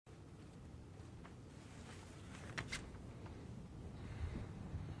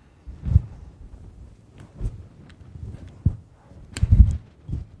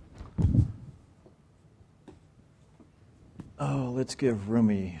let's give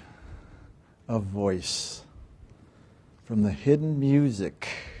Rumi a voice from the hidden music.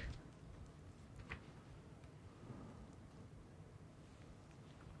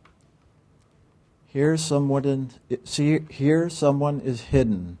 Here someone is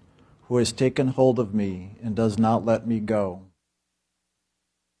hidden, who has taken hold of me and does not let me go.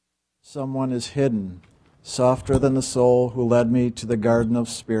 Someone is hidden, softer than the soul who led me to the garden of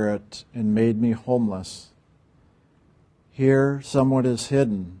spirit and made me homeless. Here someone is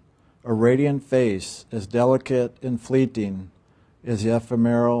hidden, a radiant face as delicate and fleeting as the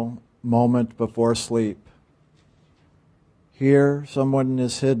ephemeral moment before sleep. Here someone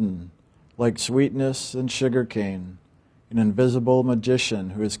is hidden, like sweetness and sugarcane, an invisible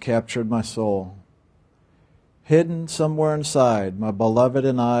magician who has captured my soul. Hidden somewhere inside, my beloved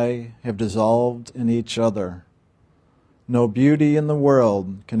and I have dissolved in each other. No beauty in the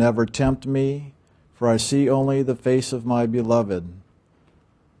world can ever tempt me, for I see only the face of my beloved.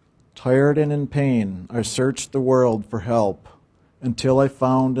 Tired and in pain, I searched the world for help, until I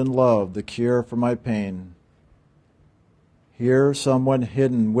found in love the cure for my pain. Here someone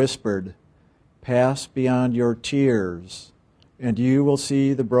hidden whispered, "Pass beyond your tears, and you will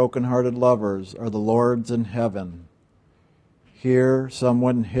see the broken-hearted lovers are the Lord's in heaven." Here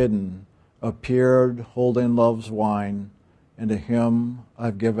someone hidden appeared holding love's wine, and to him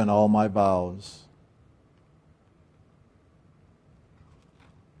I've given all my vows.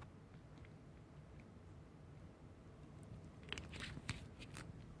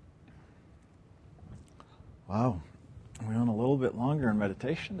 Wow, we went a little bit longer in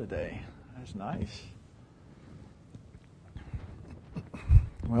meditation today. That's nice.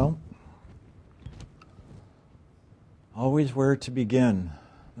 Well, always where to begin.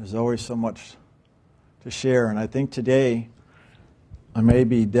 There's always so much to share. And I think today I may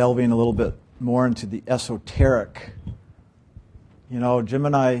be delving a little bit more into the esoteric. You know, Jim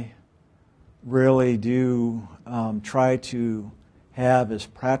and I really do try to have as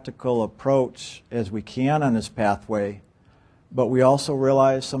practical approach as we can on this pathway, but we also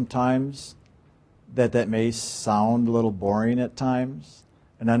realize sometimes that may sound a little boring at times.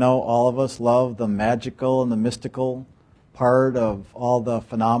 And I know all of us love the magical and the mystical part of all the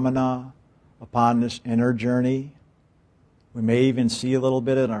phenomena upon this inner journey. We may even see a little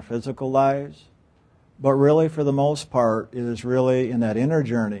bit in our physical lives, but really for the most part it is really in that inner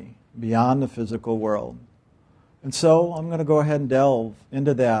journey beyond the physical world. And so I'm going to go ahead and delve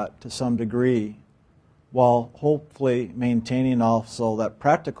into that to some degree, while hopefully maintaining also that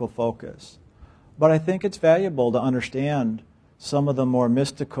practical focus. But I think it's valuable to understand some of the more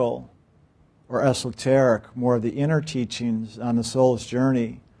mystical or esoteric, more of the inner teachings on the soul's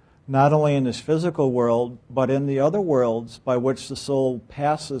journey, not only in this physical world, but in the other worlds by which the soul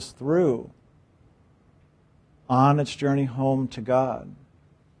passes through on its journey home to God.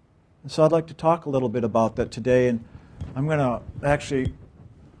 And so I'd like to talk a little bit about that today, and I'm going to actually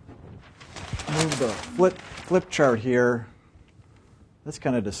move the flip chart here. That's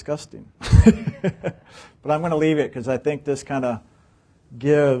kind of disgusting. But I'm going to leave it because I think this kind of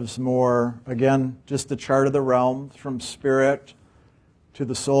gives more, again, just the chart of the realms from spirit to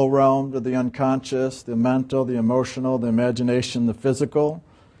the soul realm, to the unconscious, the mental, the emotional, the imagination, the physical.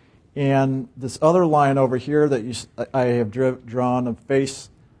 And this other line over here that I have drawn of face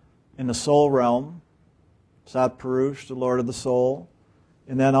in the soul realm, Sat Purush, the Lord of the soul,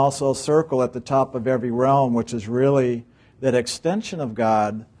 and then also a circle at the top of every realm, which is really that extension of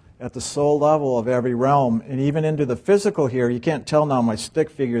God at the soul level of every realm, and even into the physical here. You can't tell now my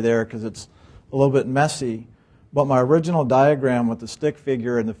stick figure there because it's a little bit messy, but my original diagram with the stick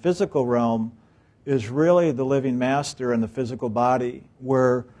figure in the physical realm is really the living master in the physical body,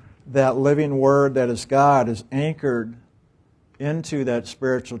 where that living word that is God is anchored into that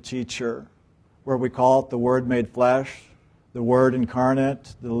spiritual teacher, where we call it the Word made flesh, the Word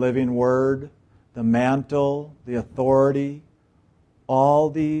incarnate, the living Word, the mantle, the authority. All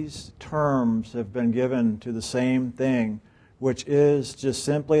these terms have been given to the same thing, which is just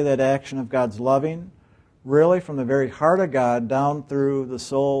simply that action of God's loving, really from the very heart of God down through the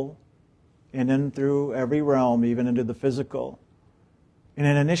soul and in through every realm, even into the physical. In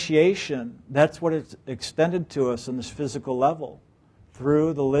an initiation, that's what it's extended to us in this physical level.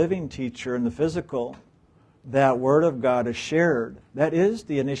 Through the living teacher in the physical, that Word of God is shared. That is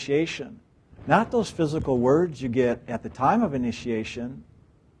the initiation. Not those physical words you get at the time of initiation,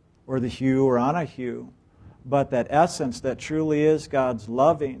 or the hue or ana hue, but that essence that truly is God's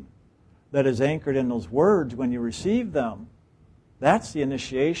loving, that is anchored in those words when you receive them. That's the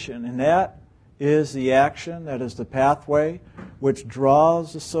initiation, and that is the action, that is the pathway which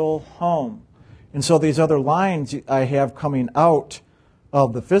draws the soul home. And so these other lines I have coming out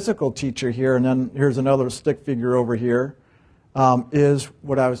of the physical teacher here, and then here's another stick figure over here, is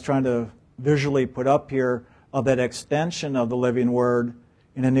what I was trying to visually put up here of that extension of the living word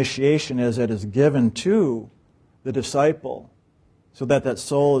in initiation as it is given to the disciple, so that that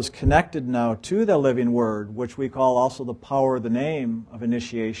soul is connected now to the living word, which we call also the power of the name of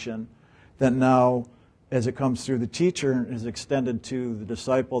initiation, that now, as it comes through the teacher and is extended to the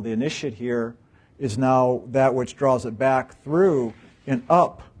disciple, the initiate here, is now that which draws it back through and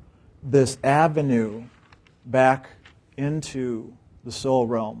up this avenue back into the soul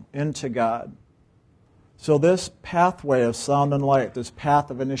realm, into God. So this pathway of sound and light, this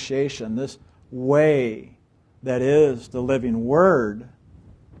path of initiation, this way that is the living word,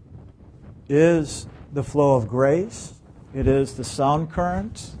 is the flow of grace. It is the sound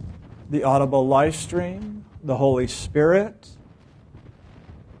current, the audible life stream, the Holy Spirit.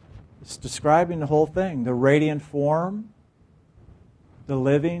 It's describing the whole thing, the radiant form, the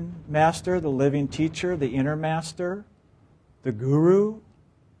living master, the living teacher, the inner master, the guru.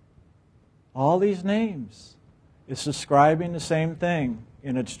 All these names. It's describing the same thing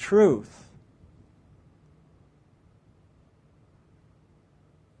in its truth.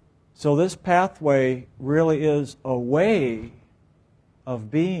 So this pathway really is a way of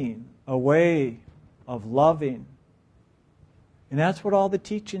being, a way of loving. And that's what all the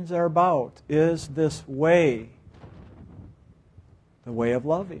teachings are about, is this way. The way of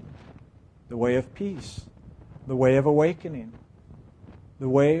loving, the way of peace, the way of awakening, the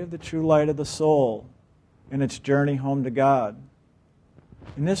way of the true light of the soul in its journey home to God.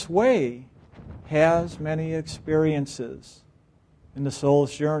 And this way has many experiences in the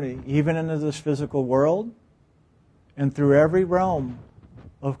soul's journey, even into this physical world and through every realm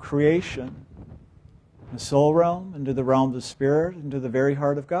of creation, the soul realm, into the realms of spirit, into the very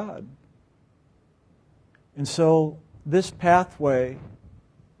heart of God. And so this pathway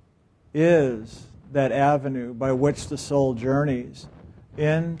is that avenue by which the soul journeys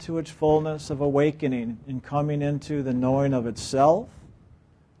into its fullness of awakening and coming into the knowing of itself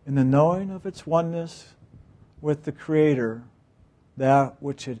and the knowing of its oneness with the Creator, that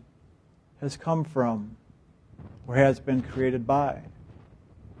which it has come from or has been created by.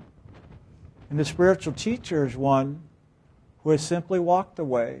 And the spiritual teacher is one who has simply walked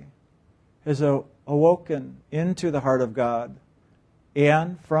away, has awoken into the heart of God,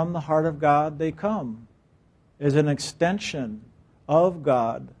 and from the heart of God they come as an extension of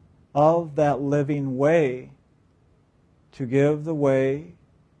God, of that living way, to give the way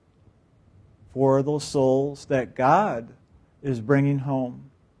for those souls that God is bringing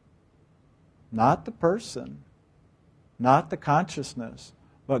home. Not the person, not the consciousness,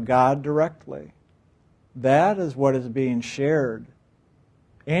 but God directly. That is what is being shared.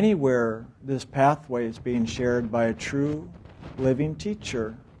 Anywhere this pathway is being shared by a true living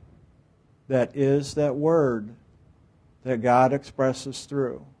teacher, that is that word that God expresses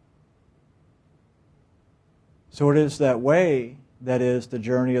through. So it is that way that is the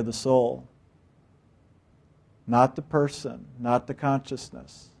journey of the soul. Not the person, not the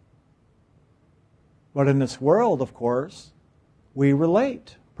consciousness. But in this world, of course, we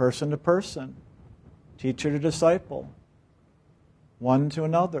relate person to person, teacher to disciple, one to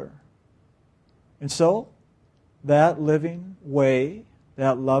another. And so, that living way,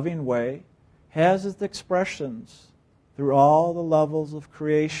 that loving way, has its expressions through all the levels of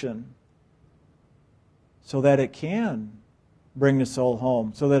creation, so that it can bring the soul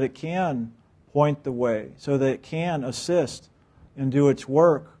home, so that it can point the way, so that it can assist and do its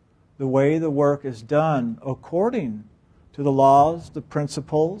work the way the work is done according to the laws, the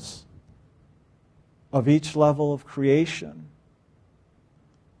principles of each level of creation.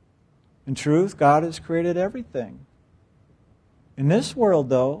 In truth, God has created everything. In this world,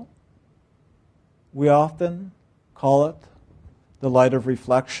 though, we often call it the light of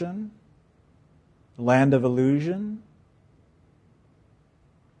reflection, the land of illusion.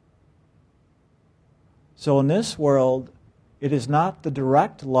 So in this world, it is not the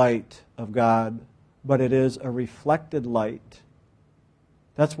direct light of God, but it is a reflected light.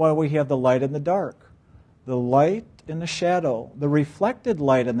 That's why we have the light and the dark, the light and the shadow, the reflected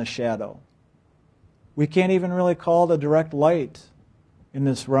light and the shadow. We can't even really call it a direct light in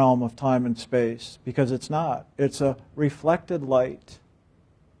this realm of time and space, because it's not. It's a reflected light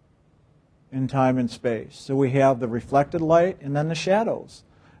in time and space. So we have the reflected light and then the shadows,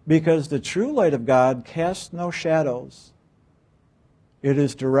 because the true light of God casts no shadows. It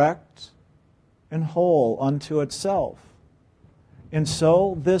is direct and whole unto itself. And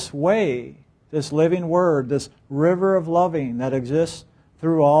so this way, this living word, this river of loving that exists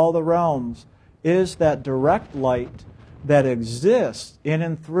through all the realms, is that direct light that exists in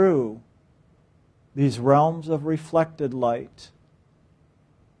and through these realms of reflected light.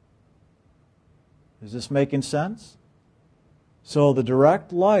 Is this making sense? So the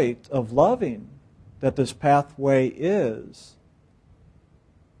direct light of loving that this pathway is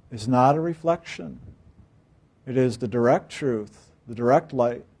not a reflection. It is the direct truth, the direct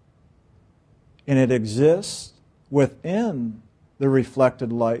light. And it exists within the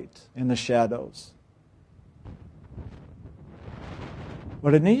reflected light in the shadows.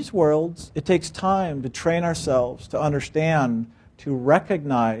 But in these worlds, it takes time to train ourselves to understand, to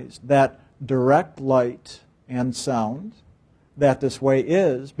recognize that direct light and sound that this way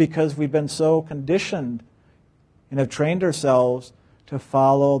is, because we've been so conditioned and have trained ourselves to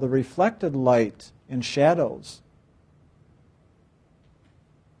follow the reflected light in shadows.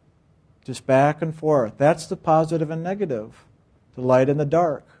 Just back and forth. That's the positive and negative, the light and the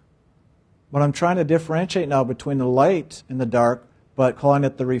dark. But I'm trying to differentiate now between the light and the dark, but calling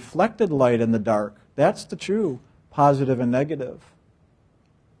it the reflected light and the dark. That's the true positive and negative.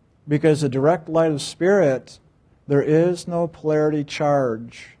 Because the direct light of Spirit, there is no polarity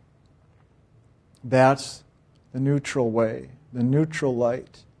charge. That's the neutral way, the neutral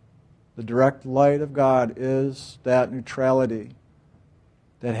light. The direct light of God is that neutrality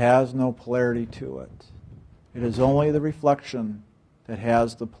that has no polarity to it. It is only the reflection that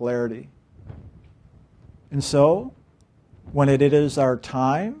has the polarity. And so, when it is our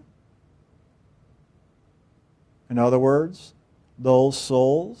time, in other words, those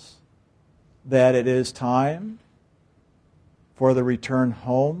souls, that it is time for the return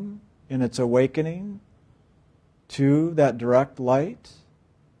home in its awakening to that direct light,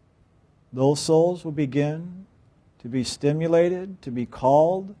 those souls will begin to be stimulated, to be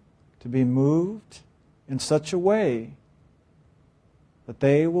called, to be moved in such a way that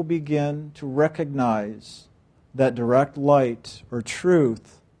they will begin to recognize that direct light or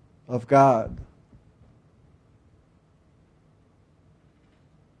truth of God.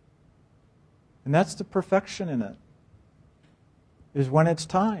 And that's the perfection in it, is when it's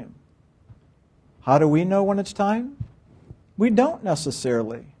time. How do we know when it's time? We don't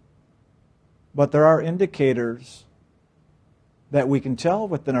necessarily. But there are indicators that we can tell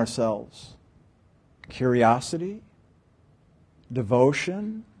within ourselves. Curiosity,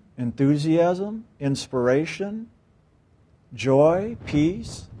 devotion, enthusiasm, inspiration, joy,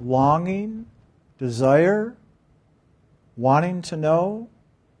 peace, longing, desire, wanting to know,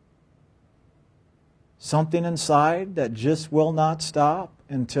 something inside that just will not stop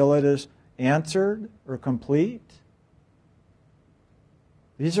until it is answered or complete.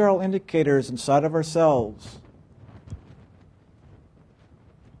 These are all indicators inside of ourselves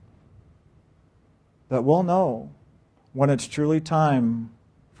that we'll know when it's truly time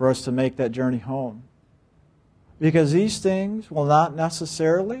for us to make that journey home. Because these things will not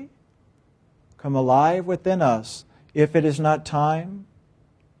necessarily come alive within us if it is not time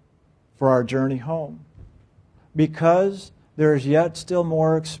for our journey home. Because there is yet still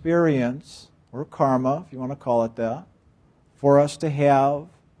more experience, or karma, if you want to call it that, for us to have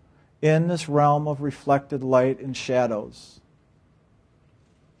in this realm of reflected light and shadows.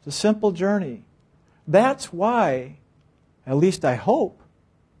 It's a simple journey. That's why, at least I hope,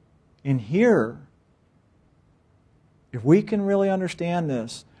 in here, if we can really understand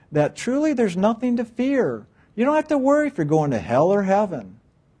this, that truly there's nothing to fear. You don't have to worry if you're going to hell or heaven.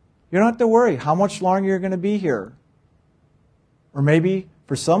 You don't have to worry how much longer you're going to be here. Or maybe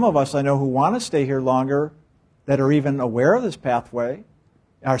for some of us I know who want to stay here longer, that are even aware of this pathway,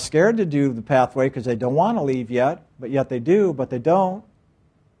 are scared to do the pathway because they don't want to leave yet, but yet they do, but they don't.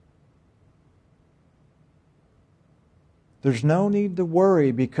 There's no need to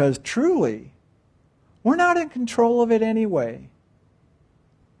worry because truly, we're not in control of it anyway.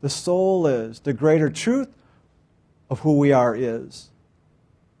 The soul is. The greater truth of who we are is.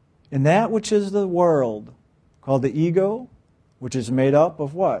 And that which is the world, called the ego, which is made up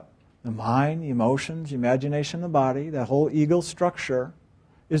of what? The mind, the emotions, the imagination, the body, that whole ego structure,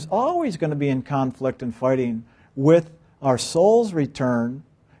 is always going to be in conflict and fighting with our soul's return,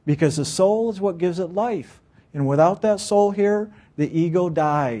 because the soul is what gives it life. And without that soul here, the ego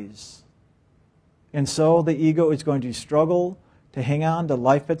dies. And so the ego is going to struggle to hang on to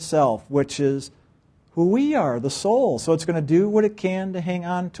life itself, which is who we are, the soul. So it's going to do what it can to hang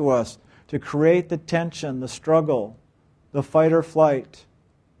on to us, to create the tension, the struggle, the fight or flight.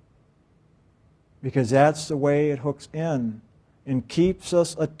 Because that's the way it hooks in and keeps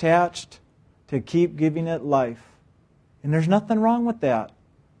us attached to keep giving it life. And there's nothing wrong with that.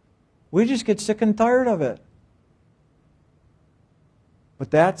 We just get sick and tired of it. But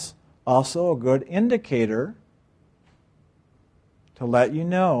that's also a good indicator to let you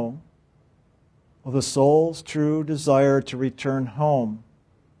know of the soul's true desire to return home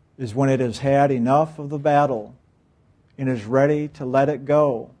is when it has had enough of the battle and is ready to let it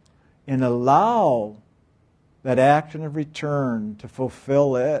go and allow that action of return to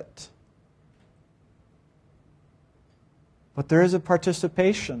fulfill it. But there is a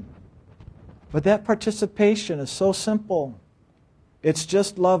participation. But that participation is so simple. It's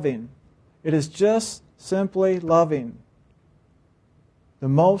just loving. It is just simply loving. The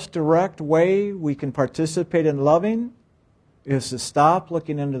most direct way we can participate in loving is to stop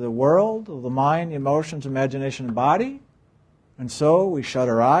looking into the world of the mind, emotions, imagination, and body. And so we shut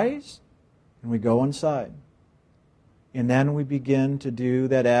our eyes and we go inside. And then we begin to do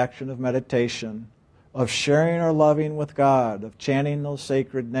that action of meditation, of sharing our loving with God, of chanting those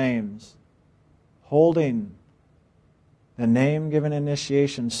sacred names, holding the name-given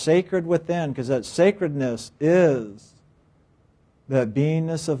initiation sacred within, because that sacredness is that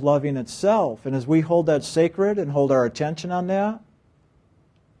beingness of loving itself. And as we hold that sacred and hold our attention on that,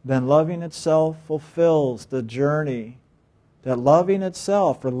 then loving itself fulfills the journey. That loving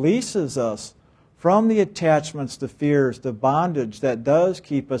itself releases us from the attachments, the fears, the bondage that does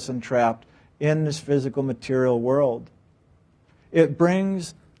keep us entrapped in this physical material world. It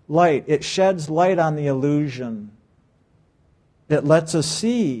brings light. It sheds light on the illusion. It lets us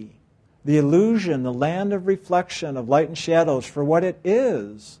see the illusion, the land of reflection, of light and shadows for what it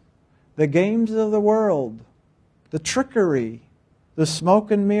is. The games of the world, the trickery, the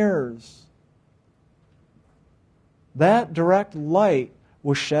smoke and mirrors. That direct light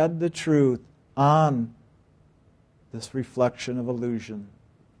will shed the truth on this reflection of illusion.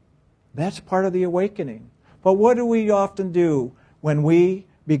 That's part of the awakening. But what do we often do when we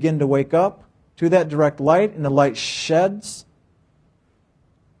begin to wake up to that direct light and the light sheds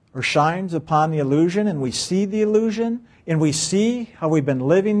or shines upon the illusion and we see the illusion and we see how we've been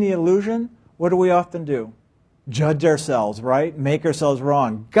living the illusion? What do we often do? Judge ourselves, right? Make ourselves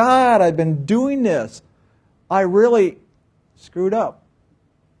wrong. God, I've been doing this. I really screwed up.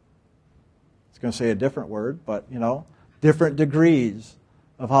 It's going to say a different word, but different degrees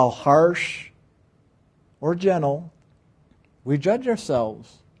of how harsh or gentle we judge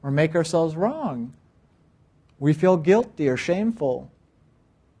ourselves or make ourselves wrong. We feel guilty or shameful.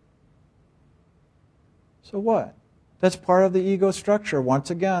 So what? That's part of the ego structure, once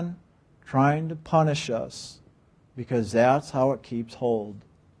again, trying to punish us because that's how it keeps hold.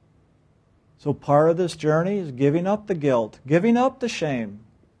 So part of this journey is giving up the guilt, giving up the shame.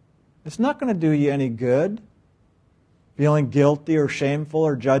 It's not going to do you any good. Feeling guilty or shameful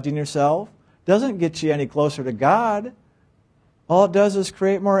or judging yourself doesn't get you any closer to God. All it does is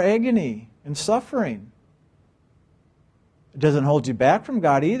create more agony and suffering. It doesn't hold you back from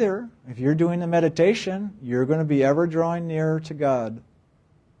God either. If you're doing the meditation, you're going to be ever drawing nearer to God.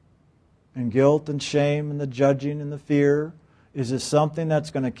 And guilt and shame and the judging and the fear is just something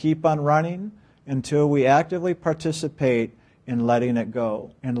that's going to keep on running until we actively participate in letting it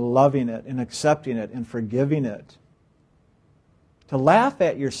go, and loving it, and accepting it, and forgiving it. To laugh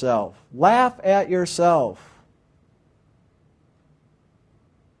at yourself. Laugh at yourself.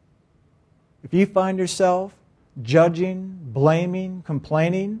 If you find yourself judging, blaming,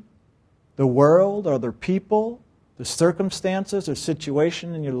 complaining the world, other people, the circumstances or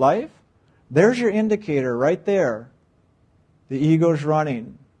situation in your life, there's your indicator right there. The ego's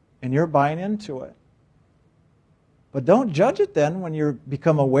running, and you're buying into it. But don't judge it then when you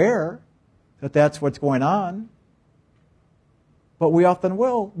become aware that that's what's going on. But we often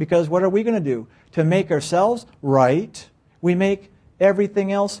will, because what are we going to do? To make ourselves right, we make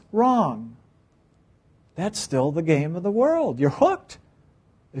everything else wrong. That's still the game of the world. You're hooked.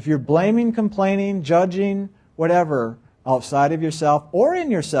 If you're blaming, complaining, judging, whatever, outside of yourself or in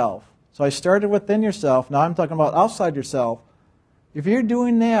yourself. So I started within yourself. Now I'm talking about outside yourself. If you're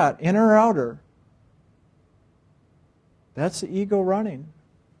doing that, inner or outer, that's the ego running.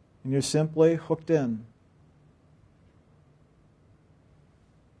 And you're simply hooked in.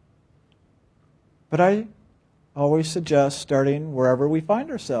 But I always suggest starting wherever we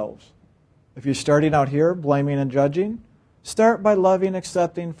find ourselves. If you're starting out here, blaming and judging, start by loving,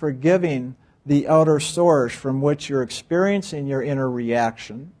 accepting, forgiving the outer source from which you're experiencing your inner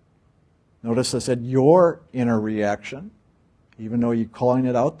reaction. Notice I said your inner reaction, even though you're calling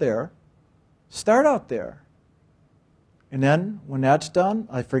it out there. Start out there. And then, when that's done,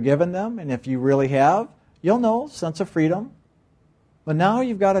 I've forgiven them, and if you really have, you'll know, sense of freedom. But now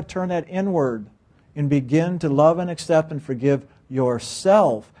you've got to turn that inward and begin to love and accept and forgive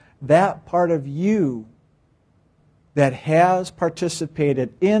yourself, that part of you that has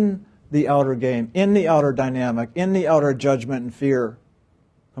participated in the outer game, in the outer dynamic, in the outer judgment and fear,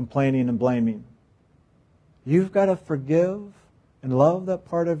 complaining and blaming. You've got to forgive and love that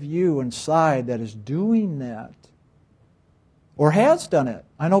part of you inside that is doing that or has done it.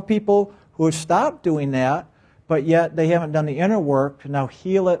 I know people who have stopped doing that, but yet they haven't done the inner work to now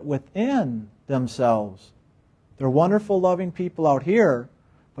heal it within themselves. They're wonderful, loving people out here,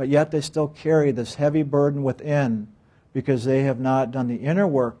 but yet they still carry this heavy burden within because they have not done the inner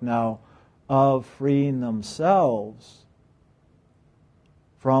work now of freeing themselves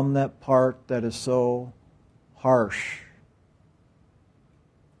from that part that is so harsh.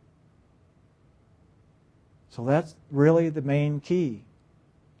 So that's really the main key.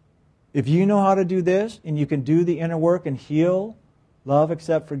 If you know how to do this, and you can do the inner work and heal, love,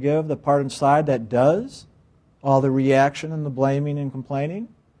 accept, forgive, the part inside that does all the reaction and the blaming and complaining,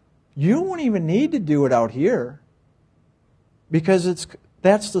 you won't even need to do it out here. Because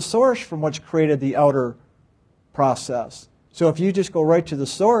that's the source from which created the outer process. So if you just go right to the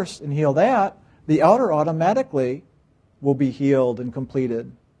source and heal that, the outer automatically will be healed and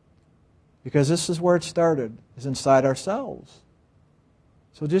completed. Because this is where it started, is inside ourselves.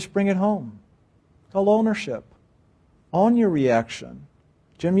 So just bring it home. It's called ownership. Own your reaction.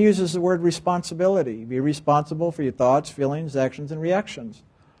 Jim uses the word responsibility. Be responsible for your thoughts, feelings, actions, and reactions.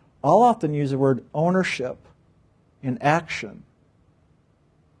 I'll often use the word ownership in action.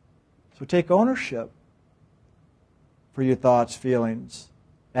 So take ownership for your thoughts, feelings,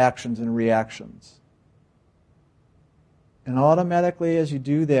 actions, and reactions. And automatically as you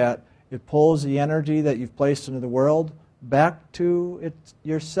do that, it pulls the energy that you've placed into the world back to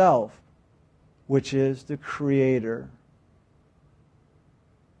yourself, which is the Creator.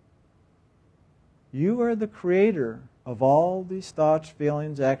 You are the creator of all these thoughts,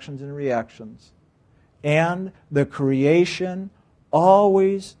 feelings, actions, and reactions. And the creation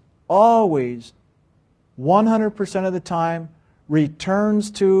always, 100% of the time,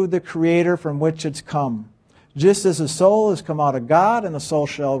 returns to the Creator from which it's come. Just as the soul has come out of God and the soul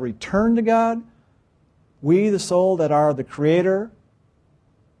shall return to God, we, the soul that are the Creator,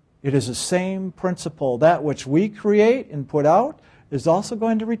 it is the same principle. That which we create and put out is also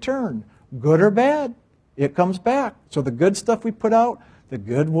going to return. Good or bad, it comes back. So the good stuff we put out, the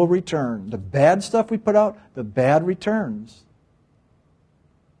good will return. The bad stuff we put out, the bad returns.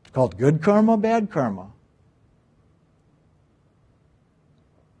 It's called good karma, bad karma.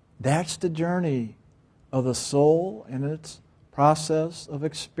 That's the journey of the soul in its process of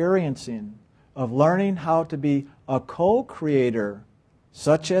experiencing, of learning how to be a co-creator,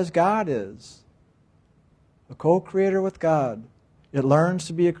 such as God is. A co-creator with God. It learns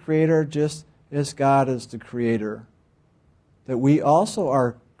to be a creator just as God is the creator. That we also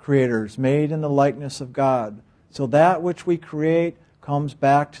are creators, made in the likeness of God. So that which we create comes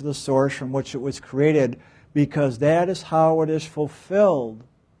back to the source from which it was created, because that is how it is fulfilled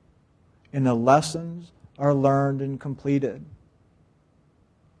in the lessons are learned and completed.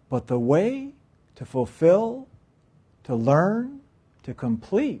 But the way to fulfill, to learn, to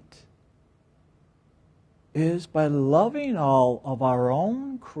complete is by loving all of our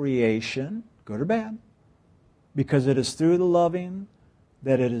own creation, good or bad, because it is through the loving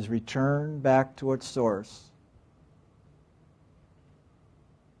that it is returned back to its source.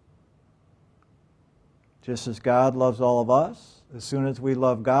 Just as God loves all of us, as soon as we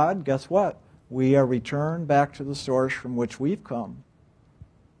love God, guess what? We are returned back to the source from which we've come.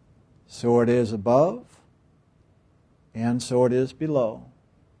 So it is above, and so it is below.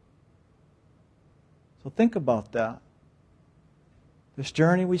 So think about that. This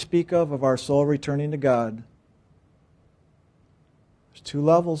journey we speak of our soul returning to God. There's two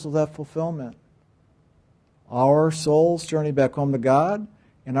levels of that fulfillment. Our soul's journey back home to God,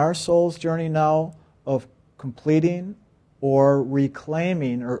 and our soul's journey now of completing or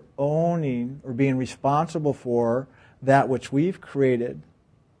reclaiming or owning or being responsible for that which we've created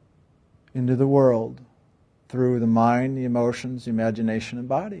into the world through the mind, the emotions, the imagination, and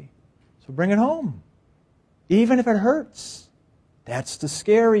body. So bring it home. Even if it hurts. That's the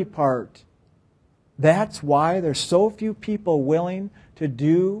scary part. That's why there's so few people willing to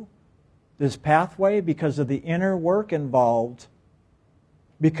do this pathway, because of the inner work involved.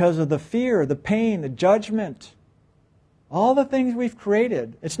 Because of the fear, the pain, the judgment. All the things we've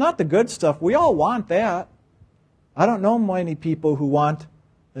created. It's not the good stuff. We all want that. I don't know many people who want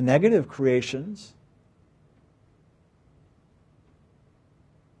the negative creations.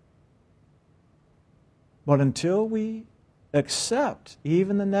 But until we accept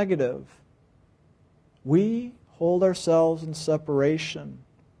even the negative, we hold ourselves in separation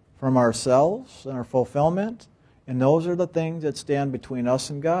from ourselves and our fulfillment, and those are the things that stand between us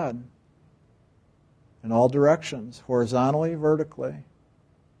and God. in all directions, horizontally, vertically.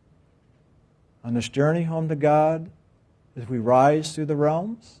 On this journey home to God, as we rise through the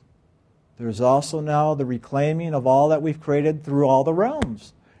realms, there's also now the reclaiming of all that we've created through all the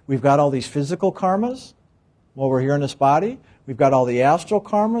realms. We've got all these physical karmas while we're here in this body. We've got all the astral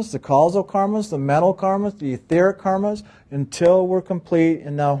karmas, the causal karmas, the mental karmas, the etheric karmas, until we're complete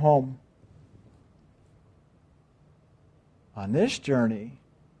and now home. On this journey,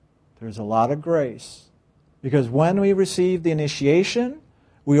 there's a lot of grace. Because when we receive the initiation,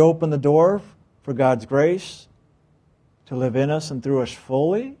 we open the door for God's grace to live in us and through us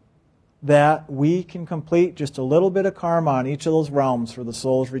fully, that we can complete just a little bit of karma on each of those realms for the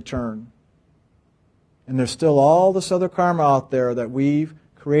soul's return. And there's still all this other karma out there that we've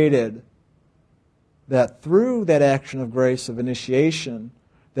created, that through that action of grace of initiation,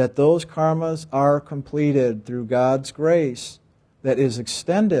 that those karmas are completed through God's grace that is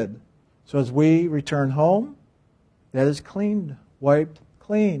extended. So as we return home, that is cleaned, wiped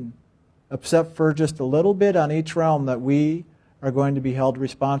clean, except for just a little bit on each realm that we are going to be held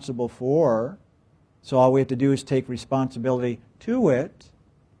responsible for. So all we have to do is take responsibility to it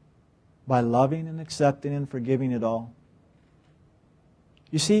by loving and accepting and forgiving it all.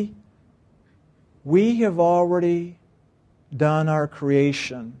 You see, we have already done our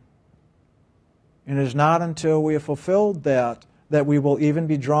creation. And it is not until we have fulfilled that we will even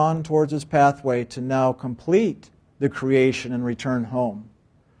be drawn towards this pathway to now complete the creation and return home.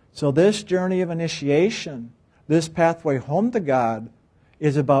 So this journey of initiation, this pathway home to God,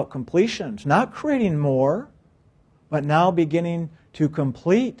 is about completion. It's not creating more, but now beginning to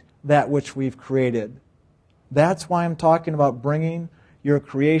complete that which we've created. That's why I'm talking about bringing your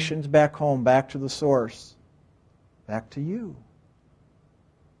creations back home, back to the source, back to you.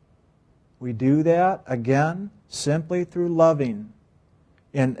 We do that, again, simply through loving.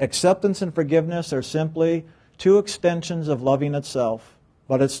 And acceptance and forgiveness are simply two extensions of loving itself,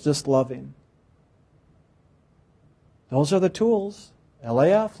 but it's just loving. Those are the tools.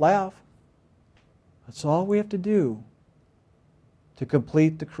 LAF, laugh. That's all we have to do to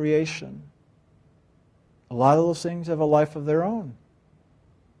complete the creation. A lot of those things have a life of their own.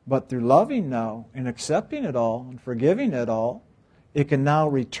 But through loving now and accepting it all and forgiving it all, it can now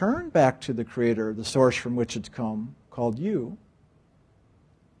return back to the Creator, the source from which it's come, called you,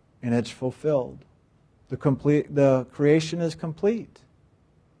 and it's fulfilled. The creation is complete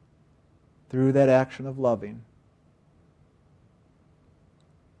through that action of loving.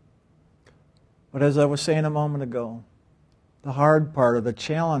 But as I was saying a moment ago, the hard part or the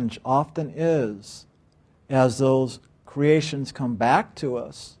challenge often is, as those creations come back to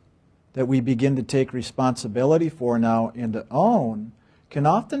us, that we begin to take responsibility for now and to own, can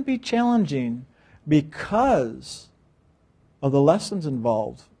often be challenging because of the lessons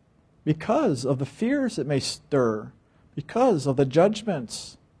involved, because of the fears it may stir, because of the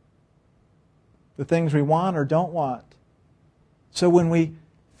judgments, the things we want or don't want. So when we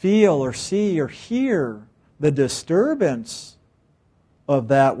feel or see or hear the disturbance of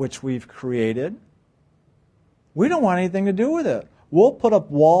that which we've created, we don't want anything to do with it. We'll put up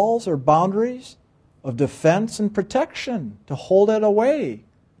walls or boundaries of defense and protection to hold it away.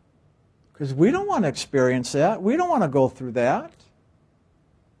 Because we don't want to experience that. We don't want to go through that.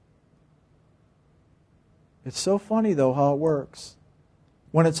 It's so funny, though, how it works.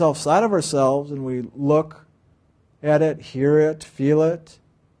 When it's outside of ourselves and we look at it, hear it, feel it,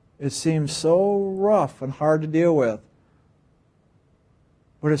 it seems so rough and hard to deal with.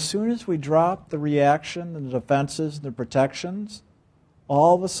 But as soon as we drop the reaction and the defenses and the protections,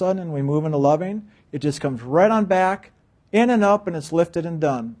 all of a sudden, we move into loving, it just comes right on back, in and up, and it's lifted and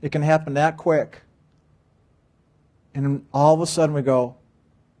done. It can happen that quick. And all of a sudden we go,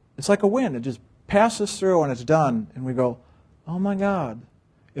 it's like a wind. It just passes through and it's done. And we go, oh my God,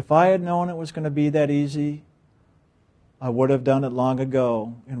 if I had known it was going to be that easy, I would have done it long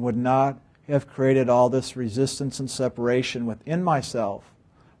ago and would not have created all this resistance and separation within myself,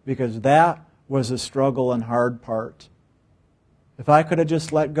 because that was the struggle and hard part. If I could have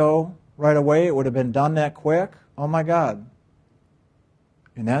just let go right away, it would have been done that quick. Oh my God.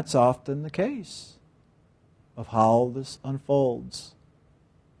 And that's often the case of how this unfolds.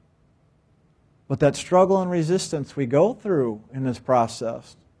 But that struggle and resistance we go through in this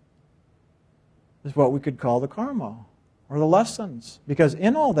process is what we could call the karma or the lessons. Because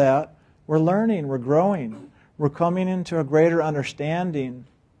in all that, we're learning, we're growing, we're coming into a greater understanding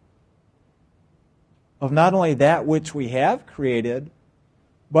of not only that which we have created,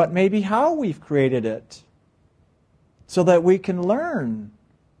 but maybe how we've created it, so that we can learn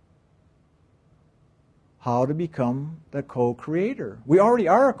how to become the co-creator. We already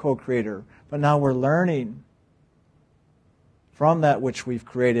are a co-creator, but now we're learning from that which we've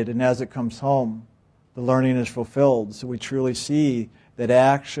created, and as it comes home, the learning is fulfilled. So we truly see that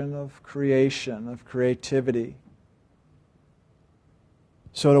action of creation, of creativity.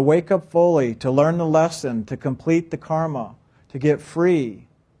 So to wake up fully, to learn the lesson, to complete the karma, to get free,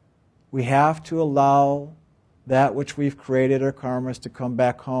 we have to allow that which we've created, our karmas, to come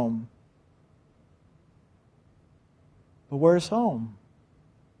back home. But where's home?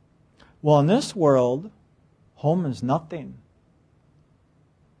 Well, in this world, home is nothing.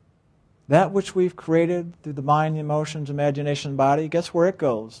 That which we've created through the mind, the emotions, imagination, body, guess where it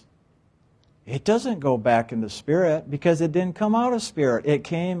goes? It doesn't go back into spirit because it didn't come out of spirit. It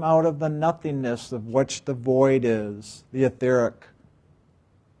came out of the nothingness of which the void is, the etheric.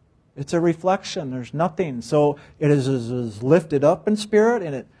 It's a reflection. There's nothing. So it is lifted up in spirit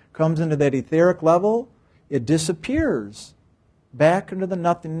and it comes into that etheric level. It disappears back into the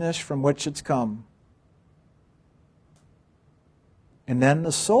nothingness from which it's come. And then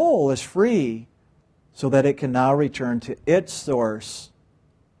the soul is free so that it can now return to its source,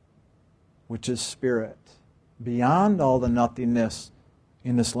 which is spirit, beyond all the nothingness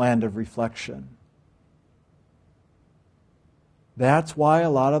in this land of reflection. That's why a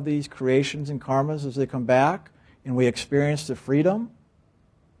lot of these creations and karmas, as they come back and we experience the freedom,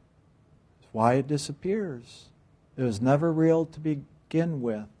 that's why it disappears. It was never real to begin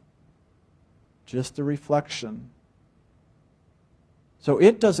with, just a reflection. So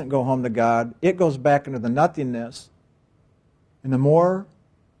it doesn't go home to God, it goes back into the nothingness. And the more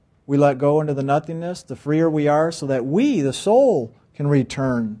we let go into the nothingness, the freer we are, so that we, the soul, can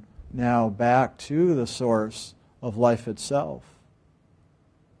return now back to the source of life itself.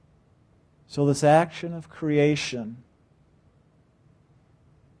 So this action of creation,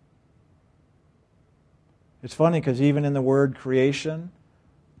 it's funny because even in the word creation,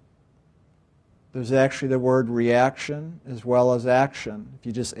 there's actually the word reaction as well as action, if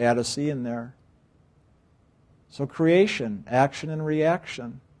you just add a C in there. So creation, action and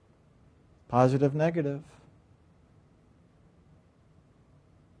reaction, positive, negative.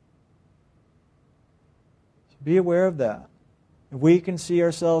 So be aware of that. If we can see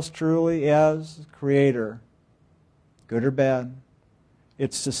ourselves truly as creator, good or bad,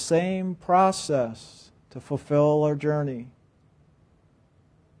 it's the same process to fulfill our journey.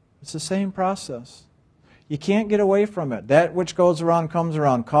 It's the same process. You can't get away from it. That which goes around comes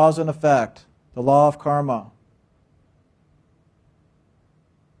around, cause and effect, the law of karma.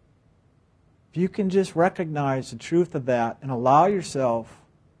 If you can just recognize the truth of that and allow yourself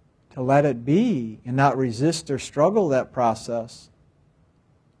to let it be and not resist or struggle that process,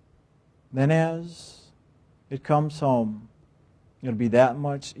 then as it comes home, it'll be that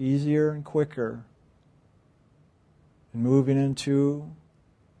much easier and quicker in moving into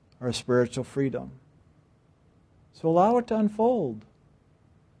our spiritual freedom. So allow it to unfold.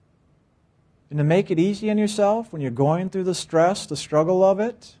 And to make it easy on yourself when you're going through the stress, the struggle of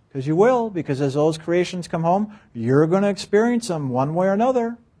it, because you will, because as those creations come home, you're going to experience them one way or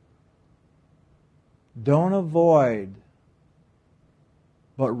another. Don't avoid,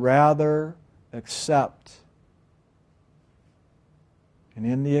 but rather accept. And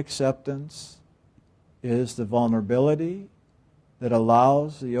in the acceptance is the vulnerability that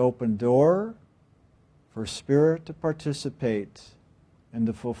allows the open door for spirit to participate and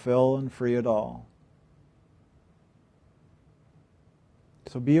to fulfill and free it all.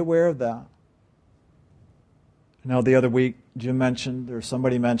 So be aware of that. I know the other week Jim mentioned, or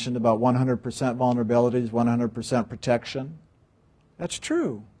somebody mentioned about 100% vulnerabilities, 100% protection. That's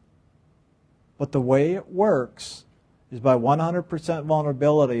true. But the way it works is by 100%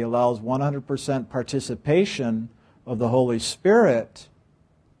 vulnerability allows 100% participation of the Holy Spirit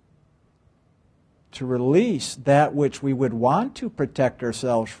to release that which we would want to protect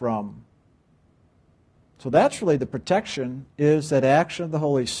ourselves from. So that's really the protection, is that action of the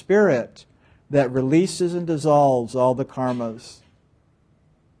Holy Spirit that releases and dissolves all the karmas.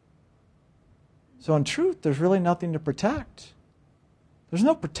 So in truth, there's really nothing to protect. There's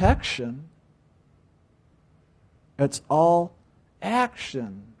no protection. It's all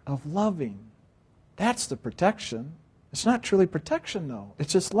action of loving. That's the protection. It's not truly protection, though.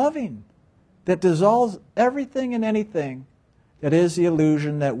 It's just loving that dissolves everything and anything that is the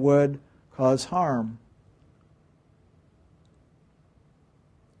illusion that would cause harm.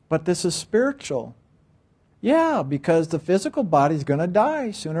 But this is spiritual. Yeah, because the physical body is going to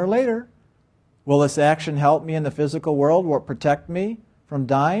die sooner or later. Will this action help me in the physical world? Will it protect me from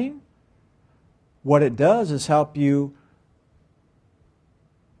dying? What it does is help you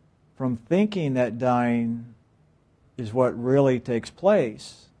from thinking that dying is what really takes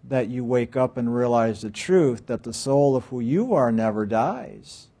place, that you wake up and realize the truth that the soul of who you are never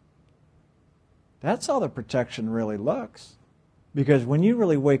dies. That's how the protection really looks. Because when you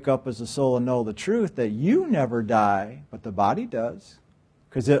really wake up as a soul and know the truth that you never die, but the body does,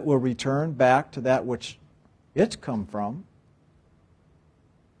 because it will return back to that which it's come from.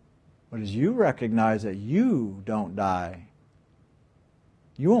 But as you recognize that you don't die,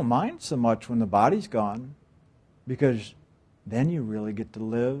 you won't mind so much when the body's gone, because then you really get to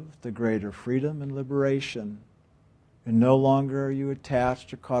live the greater freedom and liberation. And no longer are you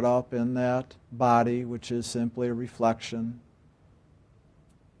attached or caught up in that body, which is simply a reflection.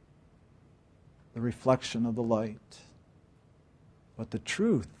 The reflection of the light. But the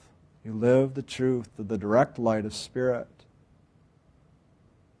truth, you live the truth of the direct light of Spirit.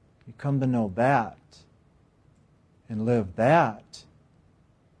 You come to know that and live that,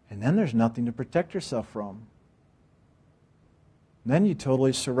 and then there's nothing to protect yourself from. Then you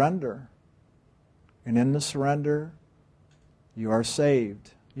totally surrender. And in the surrender, you are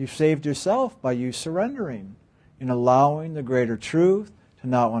saved. You've saved yourself by you surrendering and allowing the greater truth to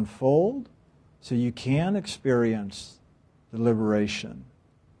now unfold so you can experience the liberation.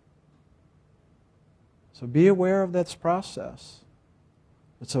 So be aware of this process.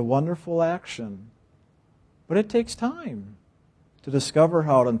 It's a wonderful action, but it takes time to discover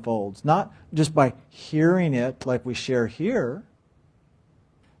how it unfolds. Not just by hearing it like we share here,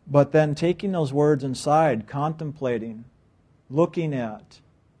 but then taking those words inside, contemplating, looking at,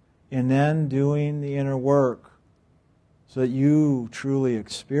 and then doing the inner work so that you truly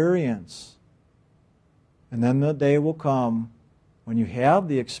experience. And then the day will come when you have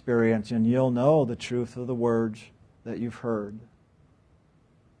the experience and you'll know the truth of the words that you've heard.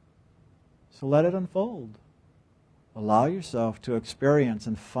 So let it unfold. Allow yourself to experience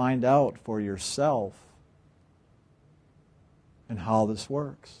and find out for yourself and how this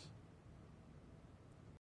works.